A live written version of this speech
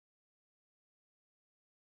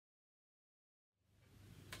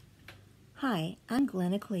Hi, I'm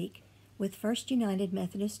Glenna Cleek with First United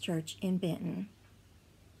Methodist Church in Benton.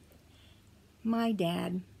 My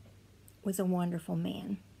dad was a wonderful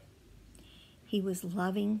man. He was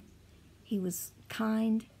loving, he was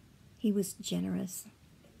kind, he was generous.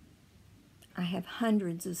 I have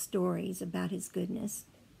hundreds of stories about his goodness.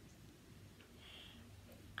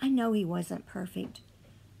 I know he wasn't perfect,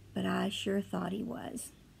 but I sure thought he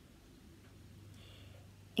was.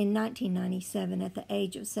 In 1997, at the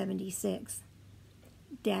age of 76,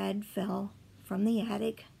 Dad fell from the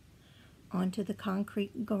attic onto the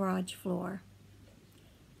concrete garage floor,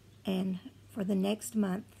 and for the next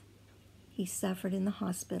month, he suffered in the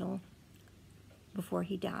hospital before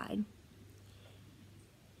he died.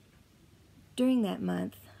 During that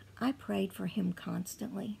month, I prayed for him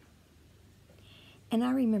constantly. And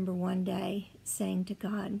I remember one day saying to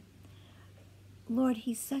God, Lord,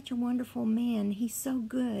 he's such a wonderful man. He's so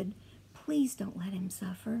good. Please don't let him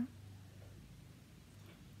suffer.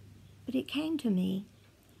 But it came to me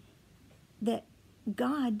that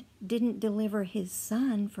God didn't deliver his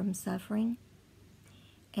son from suffering,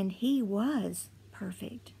 and he was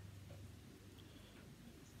perfect.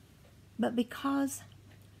 But because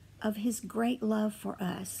of his great love for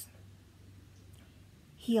us,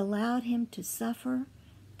 he allowed him to suffer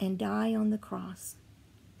and die on the cross,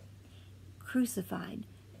 crucified,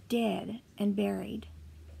 dead, and buried,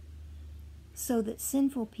 so that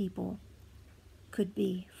sinful people could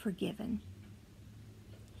be forgiven.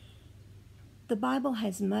 The Bible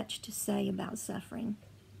has much to say about suffering,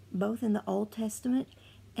 both in the Old Testament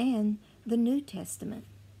and the New Testament.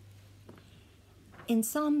 In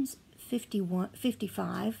Psalms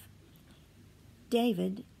 55,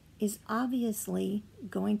 David is obviously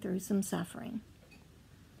going through some suffering.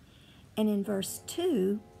 And in verse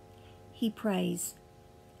 2, he prays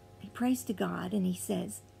to God, and he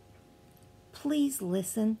says, "Please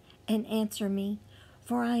listen and answer me,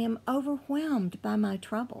 for I am overwhelmed by my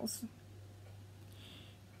troubles."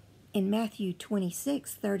 In Matthew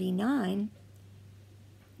 26:39,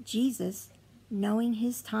 Jesus, knowing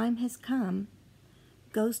his time has come,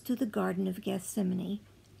 goes to the Garden of Gethsemane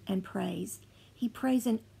and prays. He prays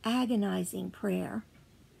an agonizing prayer.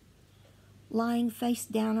 Lying face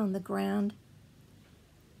down on the ground,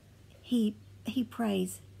 he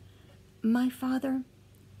prays, "My Father,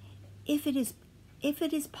 if it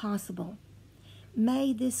is possible,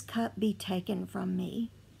 may this cup be taken from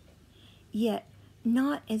me, yet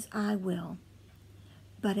not as I will,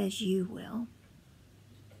 but as you will."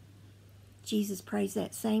 Jesus prays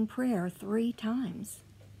that same prayer 3 times.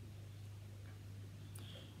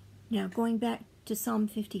 Now, going back to Psalm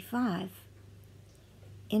 55,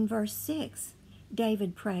 in verse 6,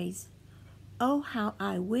 David prays, "Oh, how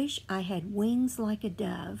I wish I had wings like a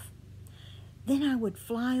dove. Then I would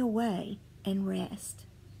fly away and rest."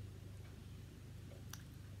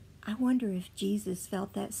 I wonder if Jesus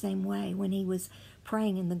felt that same way when he was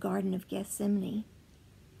praying in the Garden of Gethsemane.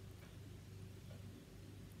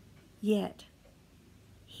 Yet,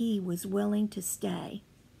 he was willing to stay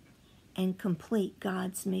and complete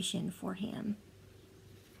God's mission for him.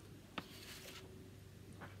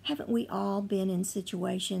 Haven't we all been in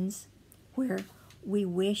situations where we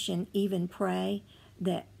wish and even pray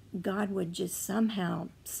that God would just somehow,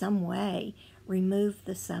 some way, remove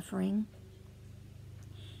the suffering?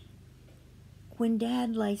 When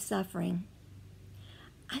Dad lay suffering,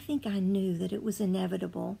 I think I knew that it was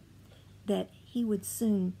inevitable that he would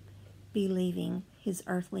soon be leaving his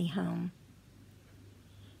earthly home.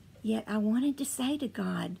 Yet I wanted to say to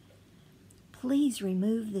God, "Please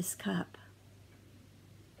remove this cup."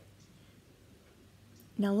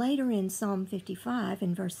 Now later in Psalm 55,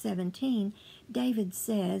 in verse 17, David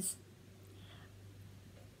says,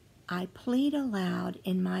 "I plead aloud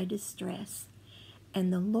in my distress,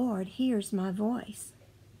 and the Lord hears my voice."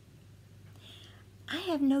 I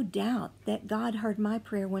have no doubt that God heard my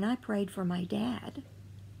prayer when I prayed for my dad,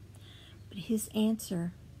 but his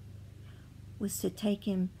answer was to take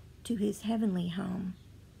him to his heavenly home,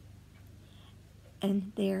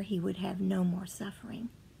 and there he would have no more suffering.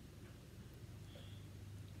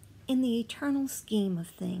 In the eternal scheme of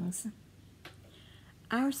things,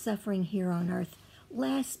 our suffering here on earth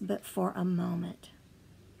lasts but for a moment,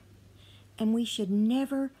 and we should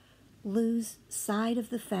never lose sight of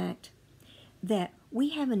the fact that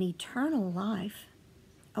we have an eternal life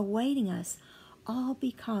awaiting us, all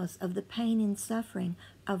because of the pain and suffering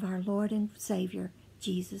of our Lord and Savior,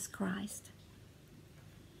 Jesus Christ.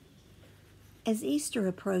 As Easter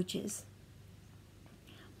approaches,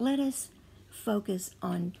 let us focus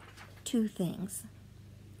on 2 things.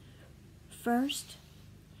 First,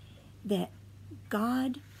 that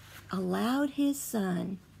God allowed his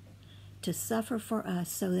Son to suffer for us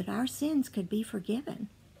so that our sins could be forgiven.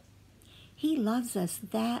 He loves us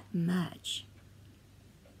that much.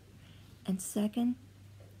 And second,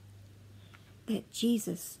 that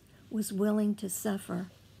Jesus was willing to suffer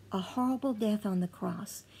a horrible death on the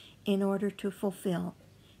cross in order to fulfill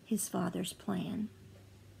his Father's plan.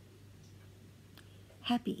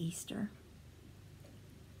 Happy Easter.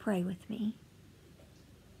 Pray with me.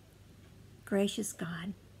 Gracious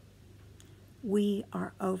God, we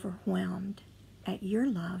are overwhelmed at your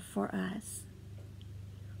love for us.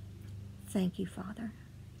 Thank you, Father.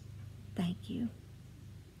 Thank you.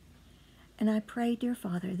 And I pray, dear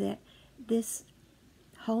Father, that this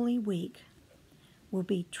Holy Week will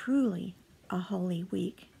be truly a holy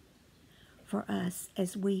week for us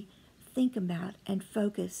as we think about and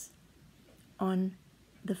focus on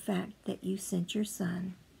the fact that you sent your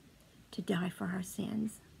Son to die for our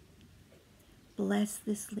sins. Bless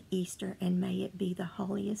this Easter and may it be the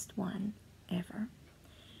holiest one ever.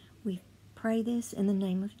 We pray this in the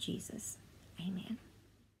name of Jesus. Amen.